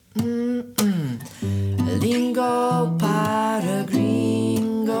Lingo para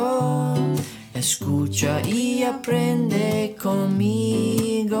gringo, escucha y aprende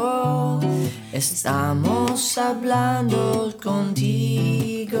conmigo. Estamos hablando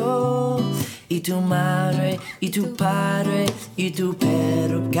contigo. Y tu madre, y tu padre, y tu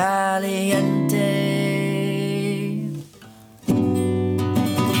perro caliente.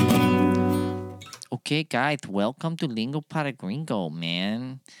 Okay, guys, welcome to Lingo para Gringo,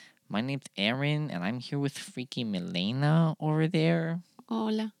 man. My name's Aaron, and I'm here with freaking Milena over there.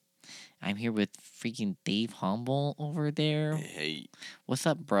 Hola. I'm here with freaking Dave Humble over there. Hey, What's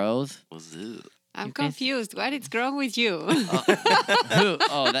up, bros? what's up? I'm You guys- confused. What is wrong with you? Who?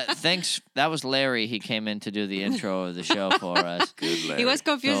 Oh, thanks. That was Larry. He came in to do the intro of the show for us. Good Larry. He was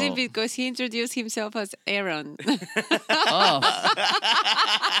confusing So- because he introduced himself as Aaron. Oh,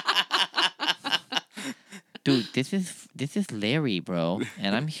 dude, this is Larry, bro,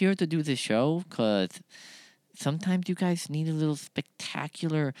 and I'm here to do the show because sometimes you guys need a little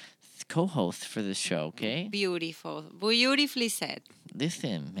spectacular co-host for the show. Okay, Beautiful. Beautifully said.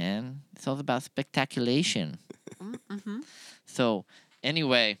 listen, man, it's all about spectaculation. Mm-hmm. So,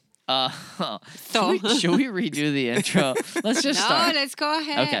 anyway, So- should we redo the intro? Let's just No, start. let's go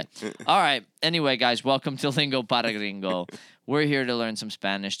ahead. Okay. All right. Anyway, guys, welcome to Lingo para Gringo. We're here to learn some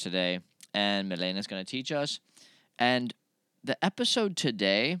Spanish today, and Milena's going to teach us. And the episode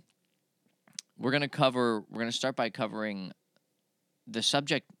today, we're going to start by covering the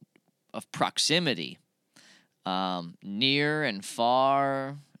subject of proximity, near and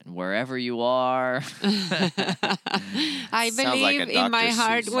far, and wherever you are. I Sounds like believe a in my Dr.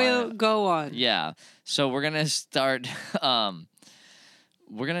 heart Seuss. will go on. Yeah. So we're going to start.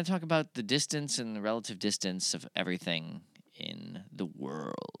 We're going to talk about the distance and the relative distance of everything in the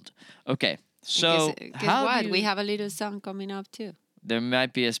world. Okay. So Guess how what? do you, We have a little song coming up too. there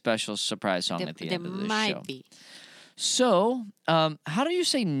might be a special surprise song at the There end of the might show. be. So, how do you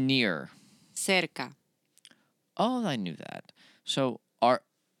say near? Cerca. Oh, I knew that. So,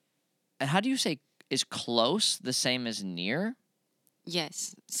 and how do you say is close the same as near?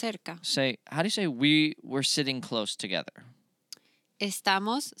 Yes, cerca. How do you say we were sitting close together?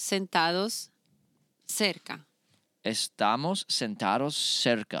 Estamos sentados cerca. Estamos sentados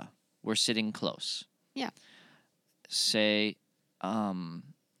cerca. We're sitting close. Yeah. Say,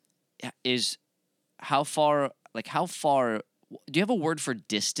 is how far? Like how far? Do you have a word for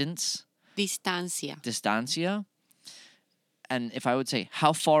distance? Distancia. Distancia. And if I would say,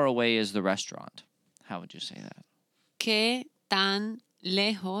 how far away is the restaurant? How would you say that? ¿Qué tan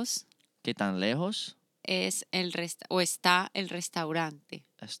lejos ¿Qué tan lejos es o está el restaurante?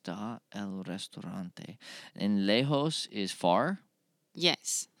 está el restaurante? And lejos is far.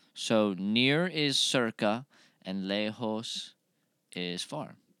 Yes. So near is cerca and lejos is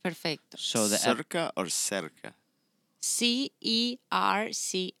far. Perfecto. So the Cerca or cerca?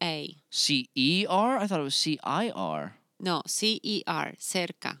 C-E-R-C-A. C-E-R? I thought it was C-I-R. No, C-E-R,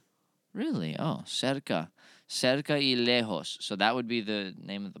 cerca. Really? Oh, cerca. Cerca y lejos. So that would be the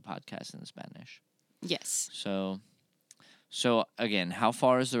name of the podcast in Spanish. Yes. So again, how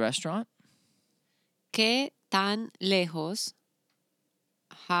far is the restaurant? ¿Qué tan lejos?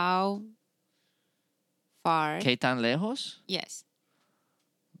 How far? ¿Qué tan lejos? Yes.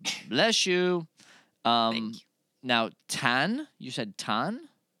 Bless you. Thank you. Now, tan, you said tan?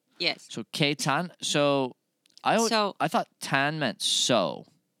 Yes. So, ¿qué tan? So, I thought tan meant so.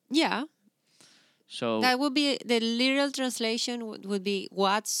 Yeah. So, That would be the literal translation would be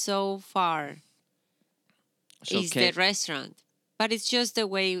what's so far is ¿qué, the restaurant. But it's just the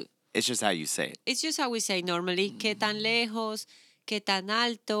way It's just how you say it. it's just how we say normally, qué tan lejos, qué tan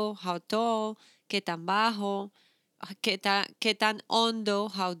alto, how tall, qué tan bajo, qué tan hondo,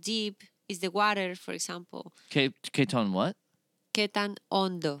 how deep is the water, for example. qué tan what? Qué tan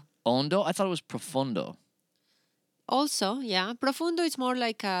hondo. Hondo? I thought it was profundo. Also, yeah, profundo is more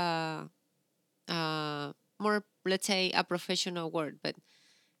like more, let's say, a professional word, but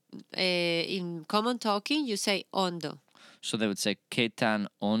in common talking, you say hondo. So, they would say, ¿qué tan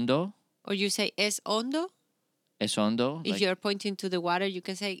hondo? Or you say es hondo. Es hondo? If you're pointing to the water, you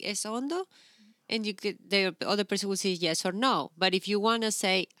can say es hondo, and the other person will say yes or no. But if you want to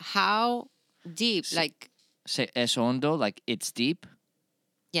say how deep, like say es hondo, like it's deep?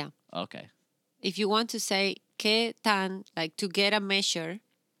 yeah, Okay. if you want to say qué tan, like to get a measure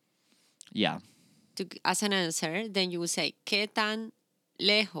Yeah. as an answer, then you will say qué tan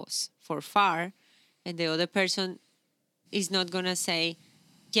lejos for far, and the other person is not gonna say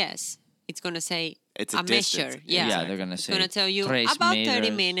yes. it's going to say It's a measure. distance. Yeah. Yeah, they're gonna It's say going to tell you 3 about 30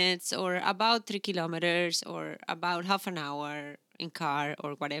 meters. minutes or about 3 kilometers or about half an hour in car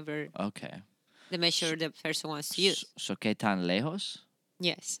or whatever Okay. the measure the person wants to use. So ¿qué tan lejos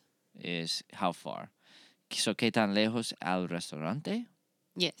Yes. is how far? So ¿qué tan lejos al restaurante?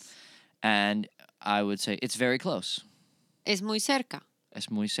 Yes. And I would say it's very close. Es muy cerca. Es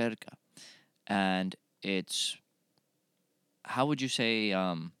muy cerca. And it's, how would you say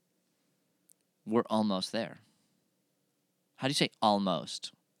we're almost there? How do you say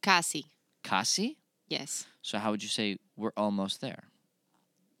almost? Casi. Casi? Yes. So how would you say we're almost there?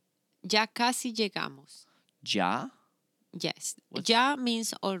 Ya casi llegamos. Ya? Yes. What's- Ya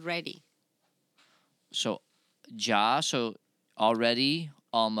means already. So ya, so already,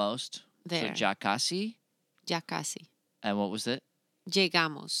 almost. There. So ya casi. Ya casi. And what was it?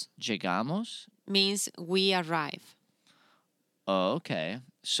 Llegamos Llegamos? means we arrive. Oh, okay.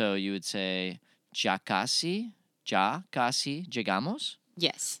 So you would say ya casi llegamos?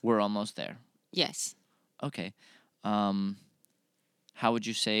 Yes. We're almost there. Yes. Okay. How would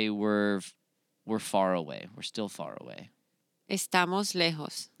you say we're far away? We're still far away. Estamos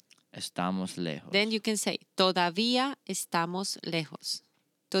lejos. Estamos lejos. Then you can say todavía estamos lejos.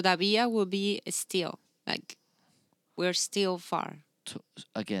 Todavía will be still, like we're still far.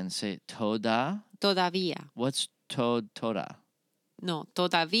 Again, say toda. Todavía. What's toda? No,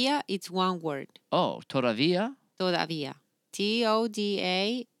 todavía it's one word. Oh, todavía. Todavía.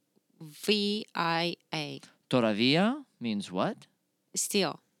 Todavia. Todavía means what?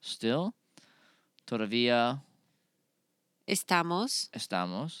 Still. Still. Todavía Estamos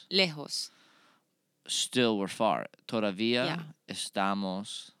estamos. lejos. Still we're far. Todavía Yeah.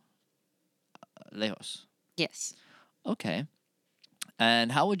 estamos lejos. Yes. Okay.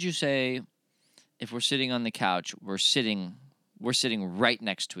 And how would you say if we're sitting on the couch, we're sitting right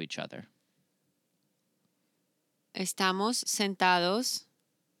next to each other? Estamos sentados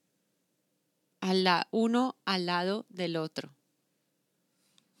uno al lado del otro.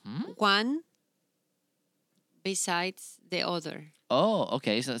 One besides the other. Oh,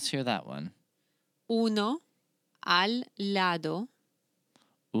 okay. So let's hear that one. Uno al lado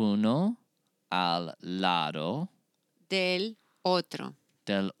Uno al lado del otro.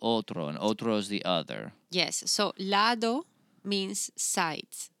 del otro. And otro is the other. Yes. So lado means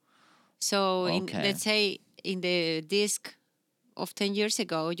sides. So Okay. let's say in the disc of 10 years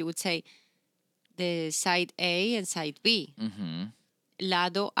ago, you would say the side A and side B. Mm-hmm.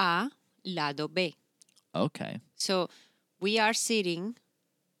 Lado A, lado B. Okay. So we are sitting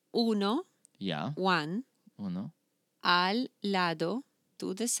uno, Yeah. one, Uno. al lado,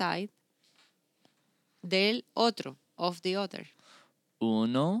 to the side, del otro, of the other.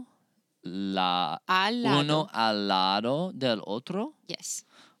 Uno Al lado. Uno al lado del otro? Yes.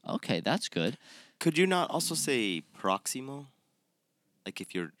 Okay, that's good. Could you not also say proximo? Like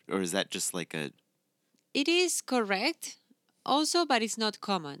if you're, or is that just like a, It is correct also, but it's not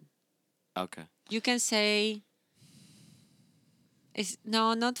common. okay. You can say,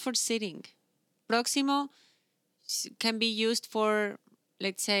 no, not for sitting. Próximo can be used for,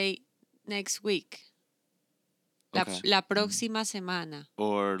 let's say, next week. Okay. La próxima semana.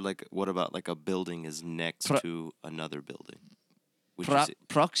 Or like, what about like a building is next Pro- to another building? Would you say,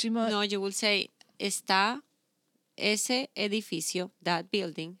 Próxima? No, you will say, está ese edificio, that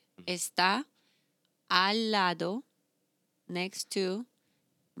building, está al lado, next to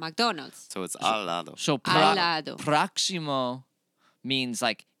McDonald's. so it's al lado. So Al lado. próximo means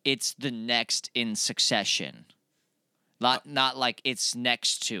like it's the next in succession. Not like it's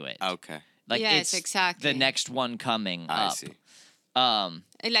next to it. Okay. Like Yes, it's exactly. the next one coming I up. see.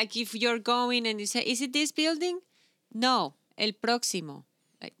 Like if you're going and you say, is it this building? No, el próximo.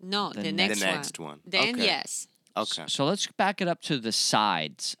 Like, no, the next The next one. Then Okay. yes. Okay. So let's back it up to the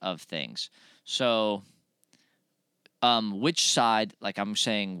sides of things. So which side, like I'm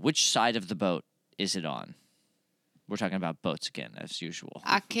saying, which side of the boat is it on? We're talking about boats again, as usual.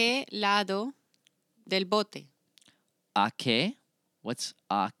 ¿A qué lado del bote? A qué? What's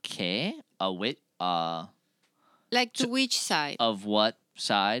a qué? A wit? Like to which side? Of what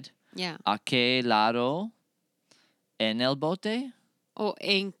side? Yeah. A qué lado en el bote? O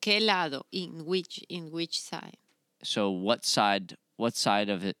en qué lado? In which side? So what side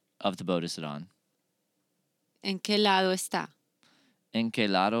of the boat is it on? ¿En qué lado está? En qué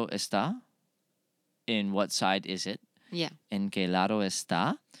lado está? In what side is it? Yeah. En qué lado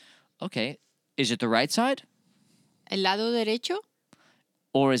está? Okay. Is it the right side? ¿El lado derecho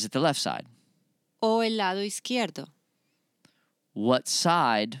Or is it the left side? o el lado izquierdo? What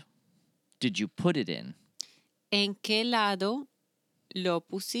side did you put it in? ¿En qué lado lo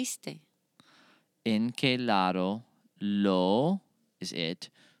pusiste? En qué lado lo is it?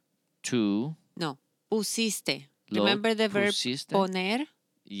 Tú No. Pusiste. lo Remember the verb pusiste? poner?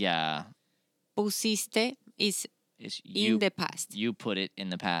 Yeah. Pusiste is Is in the past. You put it in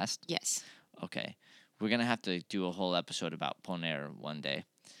the past? Yes. Okay. We're going to have to do a whole episode about poner one day.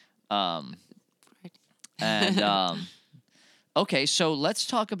 Um, Right. and okay, so let's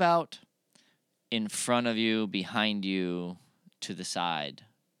talk about in front of you, behind you, to the side,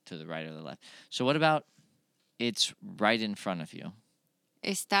 to the right or the left. So what about it's right in front of you?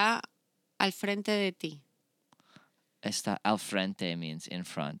 Está al frente de ti. Está al frente means in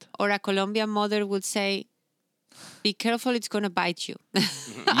front. Or a Colombian mother would say, be careful, it's going to bite you.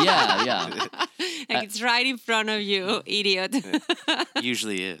 Yeah. Like it's right in front of you, idiot.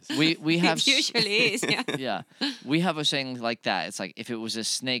 Usually is. We have It usually is. Yeah. yeah. We have a saying like that. It's like if it was a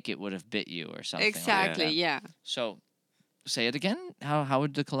snake it would have bit you or something. like Exactly, that. yeah. So say it again. How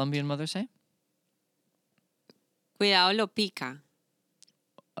would the Colombian mother say? Cuidado lo pica.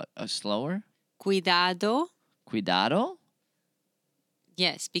 Slower? Cuidado. Cuidado?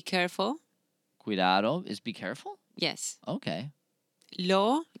 Yes, be careful. Cuidado is be careful? Yes. Okay.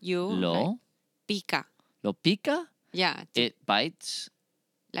 Lo, you. Lo? Like, pica. Lo pica? Yeah. It bites?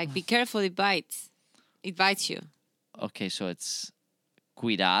 Like be careful, it bites. It bites you. Okay, so it's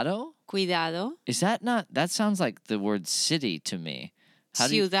cuidado? Cuidado. Is that not, that sounds like the word city to me. How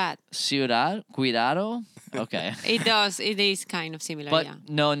do you, Ciudad. ciudad? Cuidado? Okay. It does. It is kind of similar, But yeah.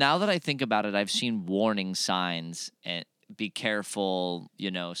 no, now that I think about it, I've seen warning signs and be careful,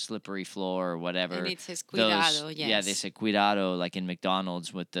 slippery floor or whatever. And it says cuidado, Yeah, yes. they say cuidado like in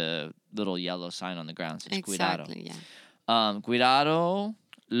McDonald's with the little yellow sign on the ground. It says cuidado. Exactly, yeah. Cuidado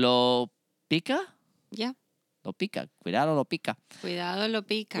lo pica? Yeah. Lo pica. Cuidado lo pica. Cuidado lo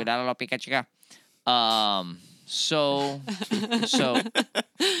pica. Cuidado lo pica, chica. So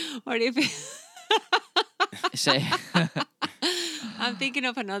Or if say I'm thinking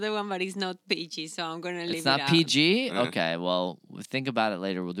of another one, but it's not PG, so I'm gonna leave it's it not out. PG? Okay, well, think about it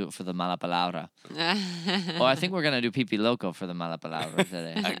later. We'll do it for the mala palabra. Or I think we're gonna do pipi loco for the mala palabra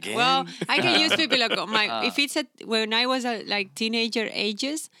today. Again? Well, I can use pipi loco. If it's when I was like teenager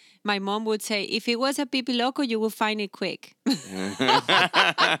ages, my mom would say, if it was a pipi loco, you would find it quick.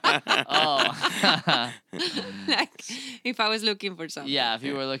 Oh. Like if I was looking for something. Yeah, if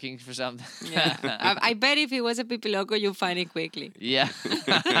you were looking for something. Yeah. I bet if it was a pipi loco, you'll find it quickly. Yeah.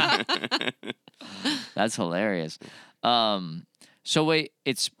 That's hilarious. So wait,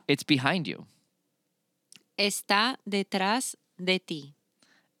 it's behind you. Está detrás de ti.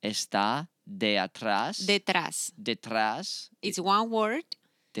 Está de atrás. Detrás. Detrás. It's one word.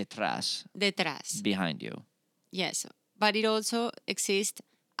 Detrás. Detrás. Behind you. Yes. But it also exists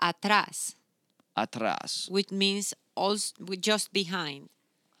atrás, Atrás. which means also just behind.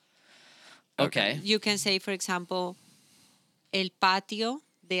 Okay. You can say, for example, el patio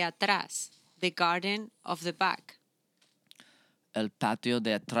de atrás, the garden of the back. El patio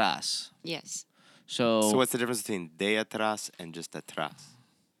de atrás. Yes. So what's the difference between de atrás and just atrás?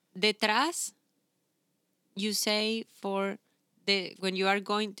 Detrás, you say for when you are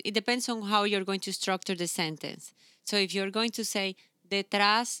going, it depends on how you're going to structure the sentence. So if you're going to say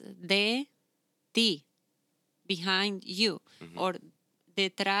detrás de ti, behind you, or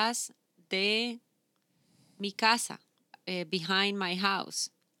detrás de mi casa, behind my house,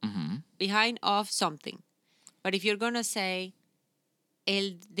 behind of something. But if you're going to say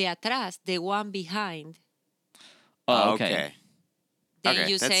el de atrás, the one behind, Oh, okay. then Okay,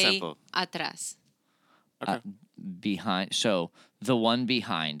 you that's say simple. atrás. Behind. So the one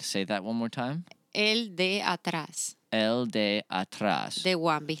behind. Say that one more time. El de atrás, El de atrás. the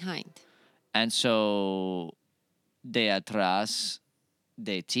one behind. And so de atrás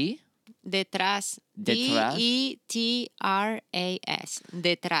de ti. Detrás. Detrás. D-E-T-R-A-S.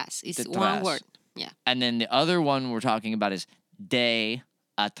 Detrás. It's one Detrás. word. Yeah. And then the other one we're talking about is de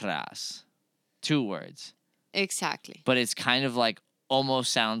atrás. 2 words. Exactly. But it's kind of like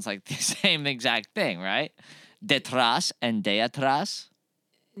almost sounds like the same exact thing, right? Detrás and de atrás.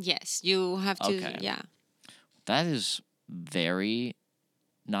 Yes, you have to. Okay. Yeah. That is very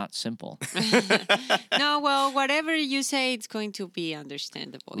not simple. No, well, whatever you say, it's going to be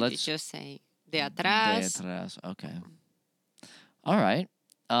understandable. You Let's- just say de De atrás. atrás. Okay. All right.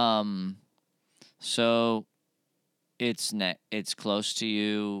 So it's it's close to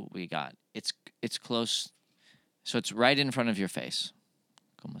you. We got it's close. So it's right in front of your face.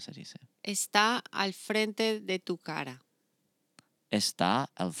 ¿Cómo se dice? Está al frente de tu cara. Está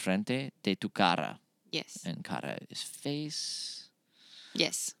al frente de tu cara. Yes. And cara is face.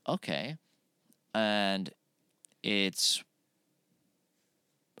 Yes. Okay. And it's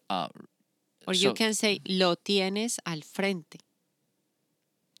Or So- you can say lo tienes al frente.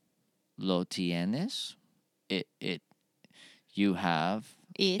 Lo tienes. It. You have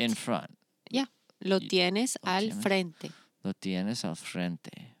It. in front. Yeah. Lo tienes lo al tienes. frente. Lo tienes al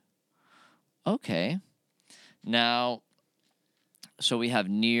frente. Okay. Now, so we have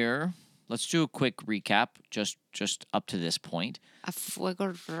near. Let's do a quick recap, just up to this point. A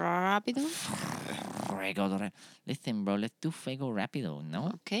fuego rápido. Listen, bro, let's do fuego rápido,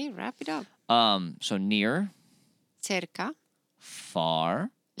 no? Okay, wrap it up. So near, Cerca,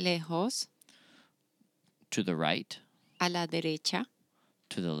 far, lejos, to the right, a la derecha,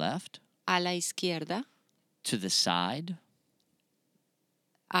 to the left, a la izquierda, to the side,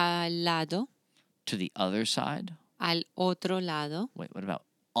 al lado, to the other side. al otro lado, Wait, what about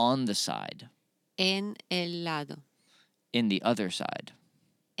on the side, en el lado, in the other side?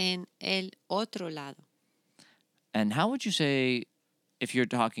 en el otro lado. And how would you say if you're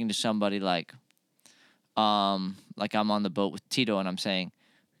talking to somebody like I'm on the boat with Tito and I'm saying,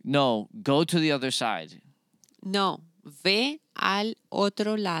 no, go to the other side. No, ve al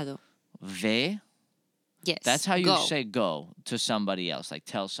otro lado. Ve. Yes. That's how you go. say go to somebody else. Like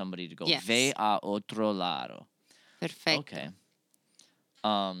tell somebody to go. Yes. Ve a otro lado. Perfecto. Okay.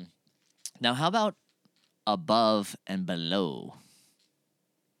 Now how about above and below?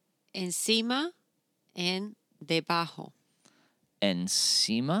 Encima and debajo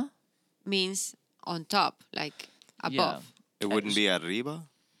Encima? means on top, like Yeah. above. It wouldn't be arriba?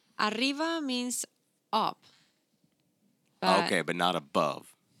 Arriba means up. Okay, but not above.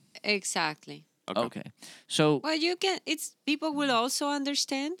 Exactly. Okay. So Well, you can. It's people will also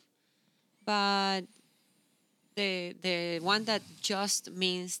understand, but the one that just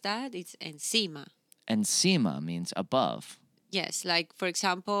means that it's encima. encima means above. Yes, like for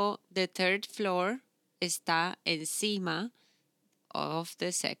example, the third floor está encima of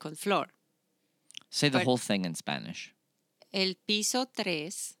the second floor. Say the But- whole thing in Spanish. El piso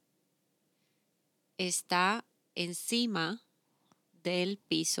 3 está encima del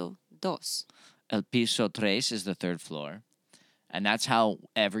piso 2. El piso tres is the third floor. And that's how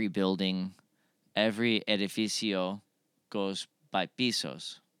every building, every edificio goes by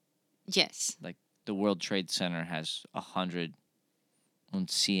pisos. Yes. Like the World Trade Center has 100 un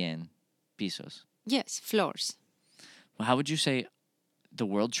cien pisos. Yes, floors. Well, how would you say the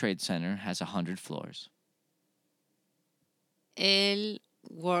World Trade Center has 100 floors? El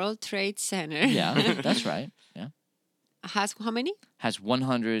World Trade Center Yeah, that's right. Yeah. has how many? Has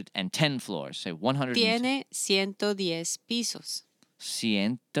 110 floors. Say 110. Tiene 110 pisos.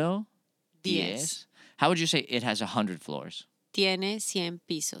 Ciento diez. How would you say it has 100 floors? Tiene 100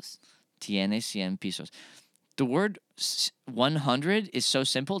 pisos. Tiene 100 pisos. The word 100 is so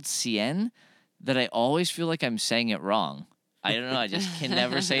simple, it's cien, that I always feel like I'm saying it wrong. I don't know. I just can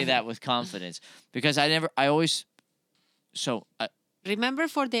never say that with confidence because I always. So, Remember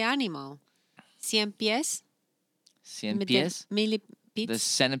for the animal, 100 pies, 100 pies, the millipedes,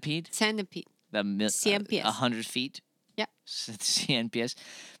 centipede, centipede. the 100 pies. 100 feet. Yeah. 100 pies.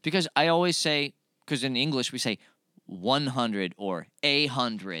 Because I always say, because in English we say 100 or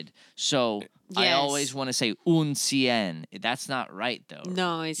 100. So I Yes. always want to say un cien. That's not right though.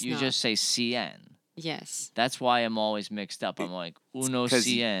 No, it's You not. just say cien. Yes. That's why I'm always mixed up. I'm like uno Because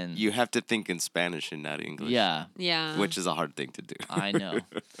cien. you have to think in Spanish and not English. Yeah, Yeah. Which is a hard thing to do. I know.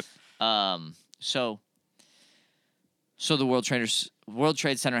 So the World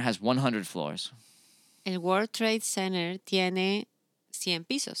Trade Center has 100 floors, El World Trade Center tiene 100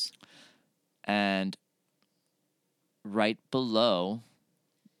 pisos. and right below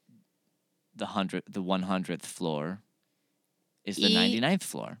the 100th floor is the Y- 99th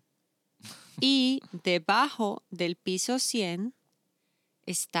floor. Y debajo del piso 100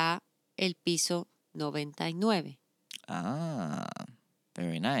 está el piso 99. Ah,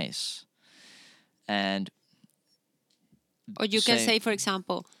 very nice. And Or you can say, for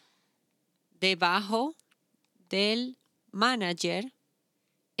example, debajo del manager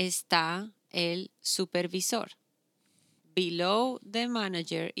está el supervisor. Below the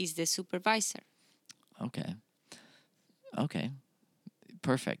manager is the supervisor. Okay,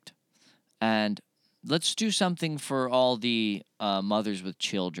 perfect. And let's do something for all the mothers with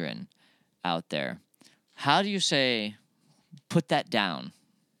children out there. How do you say, put that down?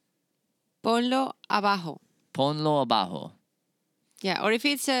 Ponlo abajo. Ponlo abajo. Yeah, or if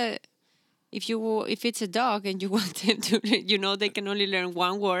it's a dog and you want them to, they can only learn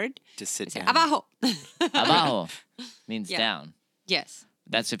one word. Just sit Say down. abajo. Abajo means Yeah. down. Yes.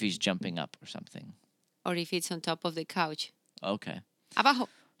 That's if he's jumping up or something. Or if it's on top of the couch. Okay. Abajo.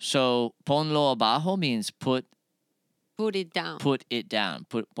 So ponlo abajo means put Put it down. Put it down.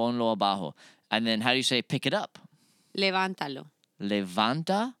 Ponlo abajo. And then how do you say pick it up? Levántalo.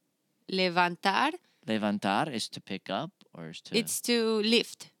 Levanta. Levantar, Levantar is to pick up or is to it's to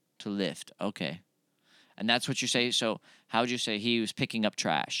lift. to lift. Okay. And that's what you say. So how would you say he was picking up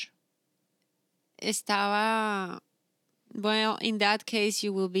trash? Estaba, well, in that case,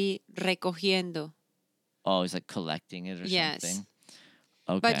 you will be recogiendo. Oh, he's like collecting it or Yes. something.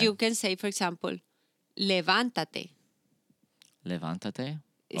 Okay. But you can say, for example, levántate. Levántate.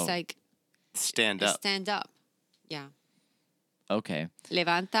 It's Oh. like Stand up. stand up. Yeah. Okay.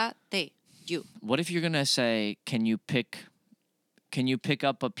 Levántate. You. What if you're gonna say, can you pick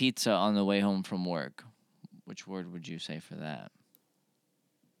up a pizza on the way home from work? Which word would you say for that?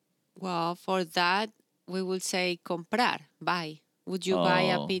 Well, for that, we will say comprar, buy. Would you buy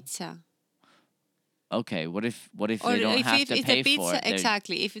a Oh. pizza? Okay. What if Or they don't have to if pay the pizza, for it? They're-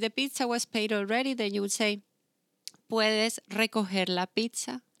 exactly. If the pizza was paid already, then you would say, ¿puedes recoger la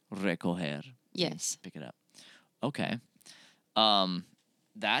pizza? Recoger. Yes. Pick it up. Okay.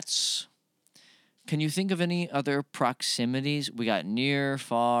 That's. Can you think of any other proximities? We got near,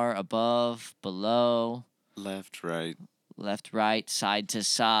 far, above, below, Left, right. left, right, side to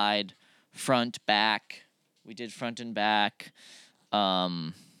side, front, back. We did front and back.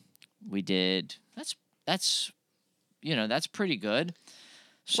 We did. That's that's pretty good.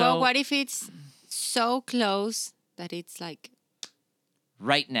 So Well, what if it's so close that it's like,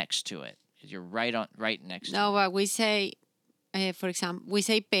 right next to it. You're right next to no, it. but we say, for example, we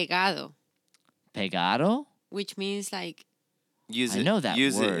say pegado, Pegado? which means like, Use I it. know that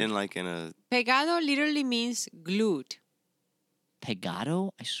Use word. it in a. pegado literally means glued.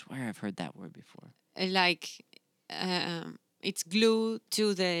 Pegado? I swear I've heard that word before. Like, it's glued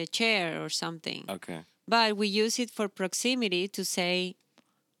to the chair or something. Okay. But we use it for proximity to say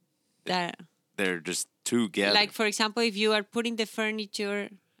that, They're just together. like, for example, if you are putting the furniture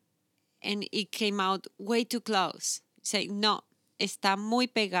and it came out way too close, say, no, está muy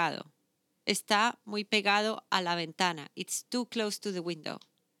pegado. Está muy pegado a la ventana. It's too close to the window.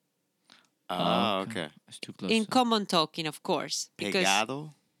 Oh, okay. It's too close. In common talking, of course. Because,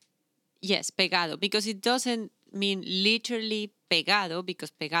 Pegado. yes, pegado. Because it doesn't mean literally pegado,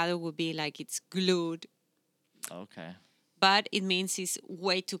 because pegado would be like it's glued, Okay. but it means it's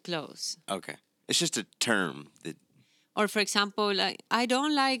way too close. Okay. It's just a term that. Or for example, like, I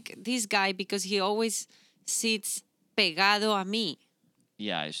don't like this guy because he always sits pegado a mí.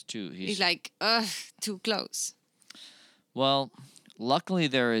 Yeah, he's He's like, ugh, too close. Well, luckily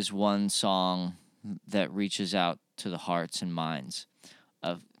there is one song that reaches out to the hearts and minds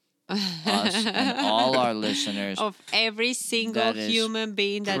of us and all our listeners. Of every single That is human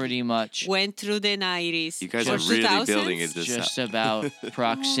being that pretty much went through the 90s. You guys or are really 2000s. building it this just up. about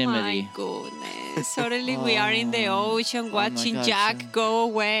proximity. Oh my goodness. Suddenly we are in the ocean my watching God, Jack so- go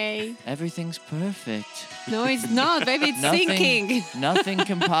away. Everything's perfect. No, it's not, baby. It's sinking. Nothing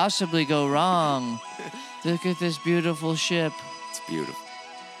can possibly go wrong. Look at this beautiful ship. It's beautiful.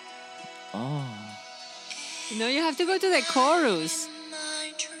 Oh. No, you have to go to the chorus.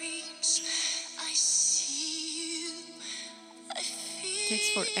 My dreams, I see you. I feel Takes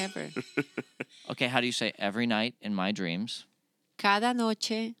forever. Okay, how do you say every night in my dreams? Cada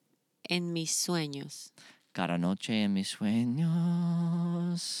noche en mis sueños. Cada noche en mis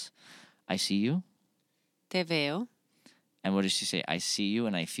sueños. I see you. Te veo, And what does she say? I see you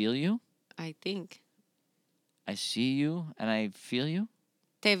and I feel you? I think. I see you and I feel you?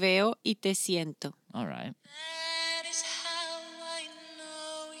 Te veo y te siento. All right. that is how I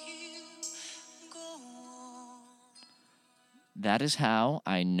know you go on. That is how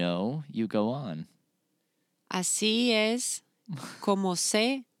I know you go on. Así es como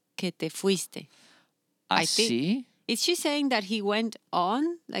sé que te fuiste. I I think- see. Is she saying that he went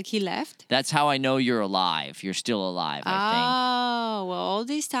on, like he left? That's how I know you're alive. You're still alive, I Oh, well, all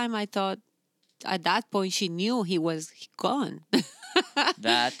this time I thought at that point she knew he was gone. think.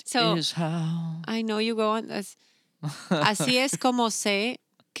 That is So- how. I know you go on. Así es como sé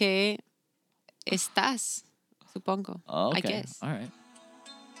que estás, supongo. Oh, okay. I guess. All right.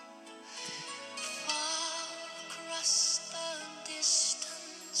 Across the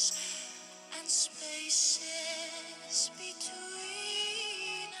distance and spaces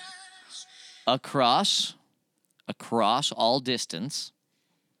between us. Across all distance.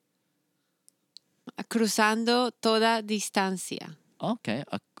 Cruzando toda distancia. Okay.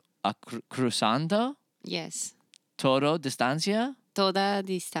 Cruzando Yes. todo distancia. Toda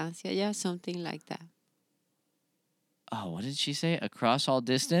distancia. Yeah, something like that. Oh, what did she say? Across all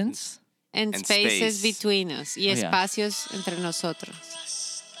distance? And And spaces space. between us. Y Oh, yeah. espacios entre nosotros.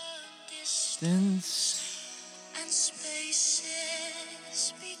 Across the distance Distance. and spaces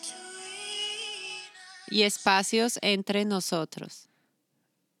y espacios entre nosotros.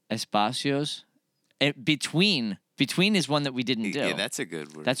 Espacios. Between. Between is one that we didn't do. Yeah, that's a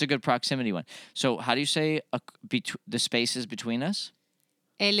good word. That's a good proximity one. So how do you say the spaces between us?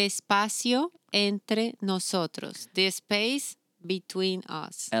 El espacio entre nosotros. The space between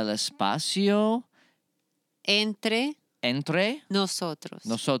us. El espacio Entre entre nosotros.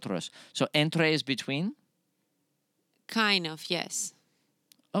 nosotros. So entre is between? Kind of, yes.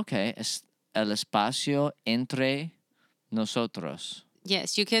 Okay. El espacio entre nosotros.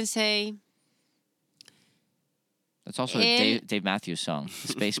 Yes, you can say That's also a Dave Matthews song. The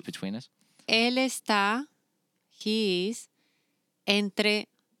space between us. él está, he is, entre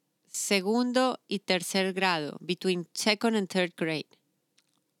segundo y tercer grado, between second and third grade.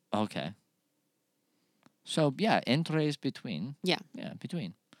 Okay. So yeah, entre is between. Yeah. Yeah,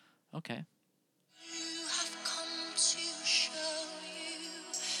 between. Okay. You have come to show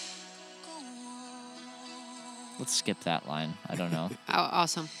you. Go on. Let's skip that line. I don't know. Oh,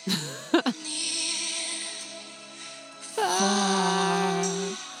 awesome.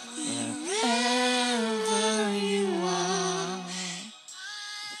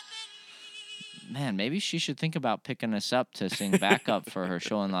 Man, maybe she should think about picking us up to sing backup for her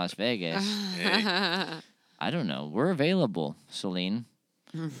show in Las Vegas. I don't know. We're available, Celine.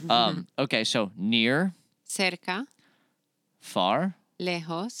 Okay, so near, Cerca, far,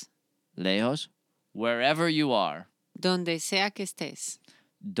 lejos, lejos, wherever you are. donde sea que estés.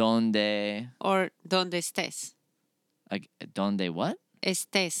 Donde, Or donde estés. like, donde what?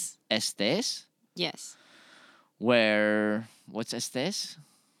 Estés. Estés? Yes. Where, what's estés?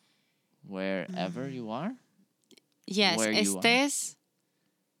 Wherever you are? Yes, Where you are. estés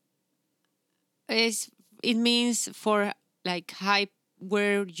it means for like high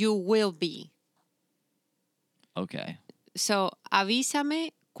where you will be. Okay. So,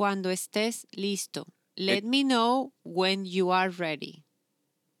 avísame cuando estés listo. Let me know when you are ready.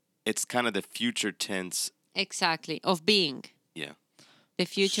 It's kind of the future tense. Exactly, of being. Yeah. The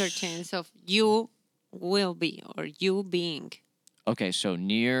future tense of you will be or you being. Okay, so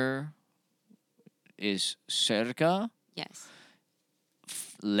near is cerca, Yes.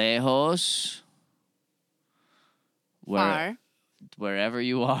 lejos, Far, wherever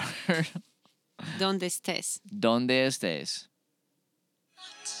you are, donde estés. donde estés.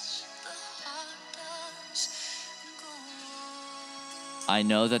 I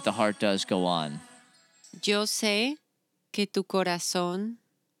know that the heart does go on. Yo sé que tu corazón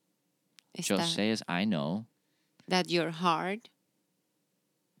Yo está, sé is I know, that your heart,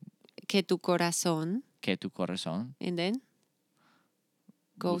 que tu corazón, que tu corazón and then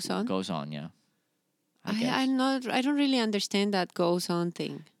goes on. Goes on, yeah. I guess. I don't really understand that goes on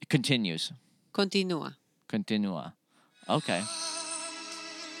thing. It continues. Continúa. Continua. Okay.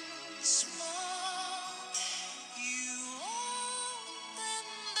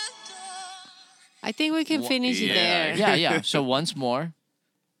 I think we can finish it there. Yeah, yeah. So once more.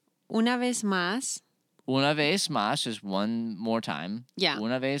 Una vez más. Una vez más is one more time. Yeah.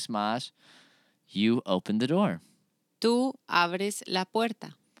 Una vez más, you open the door. Tú abres la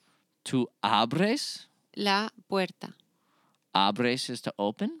puerta. Tu abres. La puerta. Abres is to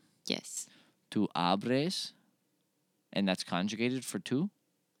open. Yes. Tu abres. And that's conjugated for two.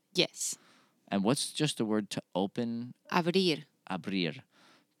 Yes. And what's just the word to open? Abrir. Abrir.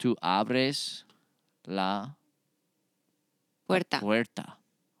 Tu abres la Puerta. puerta.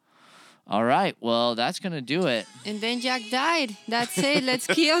 All right. Well, that's going to do it. And then Jack died. That's it. Let's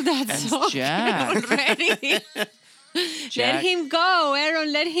kill that That's song Jack. already. Jack, Let him go,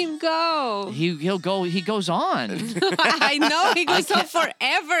 Aaron. Let him go. he'll go. He goes on. I know he goes on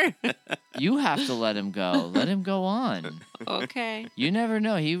forever. You have to let him go. Let him go on. Okay. You never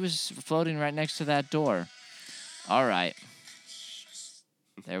know. He was floating right next to that door. All right.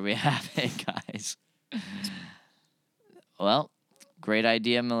 There we have it, guys. Well, great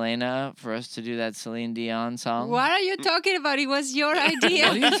idea, Milena, for us to do that Celine Dion song. What are you talking about? It was your idea.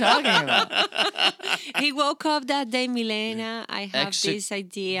 What are you talking about? He woke up that day, Milena. I have Exe- this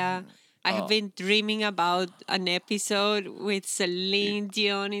idea. I have been dreaming about an episode with Celine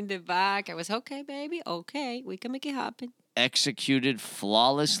Dion in the back. I was okay, baby. Okay, we can make it happen Executed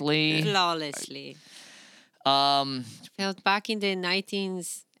flawlessly. flawlessly. Felt back in the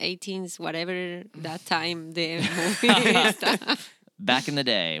 19s, 18s, whatever that time the movie stuff. Back in the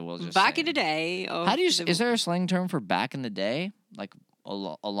day, we'll just Back say. in the day. Of How do you? the Is there a slang term for back in the day? Like a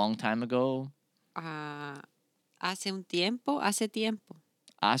long time ago? hace un tiempo, hace tiempo.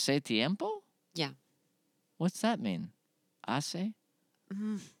 Hace tiempo? Yeah. What's that mean? Hace?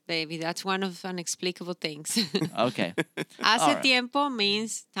 Baby, that's one of unexplicable things. Okay. Hace All right. tiempo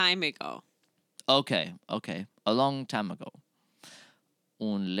means time ago. Okay. A long time ago.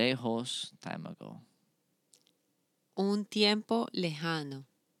 Un lejos time ago. Un tiempo lejano.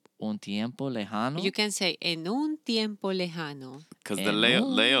 Un tiempo lejano. You can say en un tiempo lejano. Because the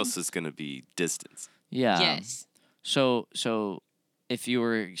And- Leos is going to be distance. Yeah. Yes. So if you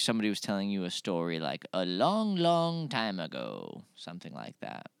were somebody was telling you a story like a long time ago, something like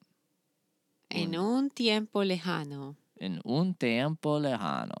that. En un tiempo lejano. In un tiempo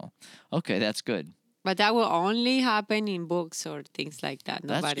lejano. Okay, that's good. But that will only happen in books or things like that.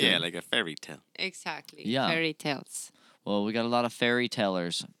 That's Nobody. Yeah, like a fairy tale. Exactly. Yeah. Fairy tales. Well, we got a lot of fairy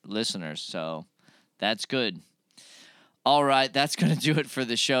tellers listeners, so that's good. All right, that's going to do it for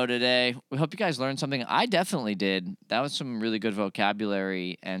the show today. We hope you guys learned something. I definitely did. That was some really good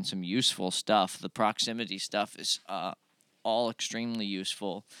vocabulary and some useful stuff. The proximity stuff is all extremely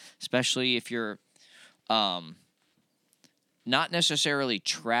useful, especially if you're not necessarily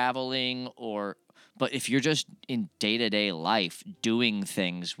traveling but if you're just in day-to-day life doing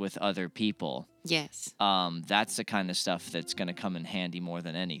things with other people. Yes. That's the kind of stuff that's going to come in handy more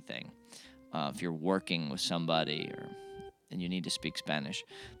than anything. If you're working with somebody and you need to speak Spanish.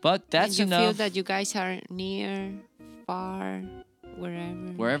 But that's and you enough. feel that you guys are near, far,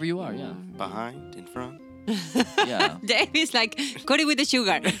 wherever. Wherever you are, yeah. Behind, in front. Yeah. Dave is like, cut it with the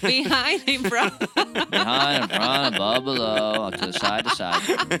sugar. Behind, in front. Behind, in front, above, below, up to the side to side.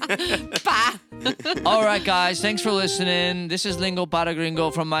 Pa. All right, guys. Thanks for listening. This is Lingo para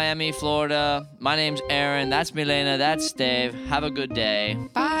Gringo from Miami, Florida. My name's Aaron. That's Milena. That's Dave. Have a good day.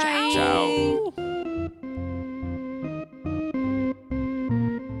 Bye. Ciao.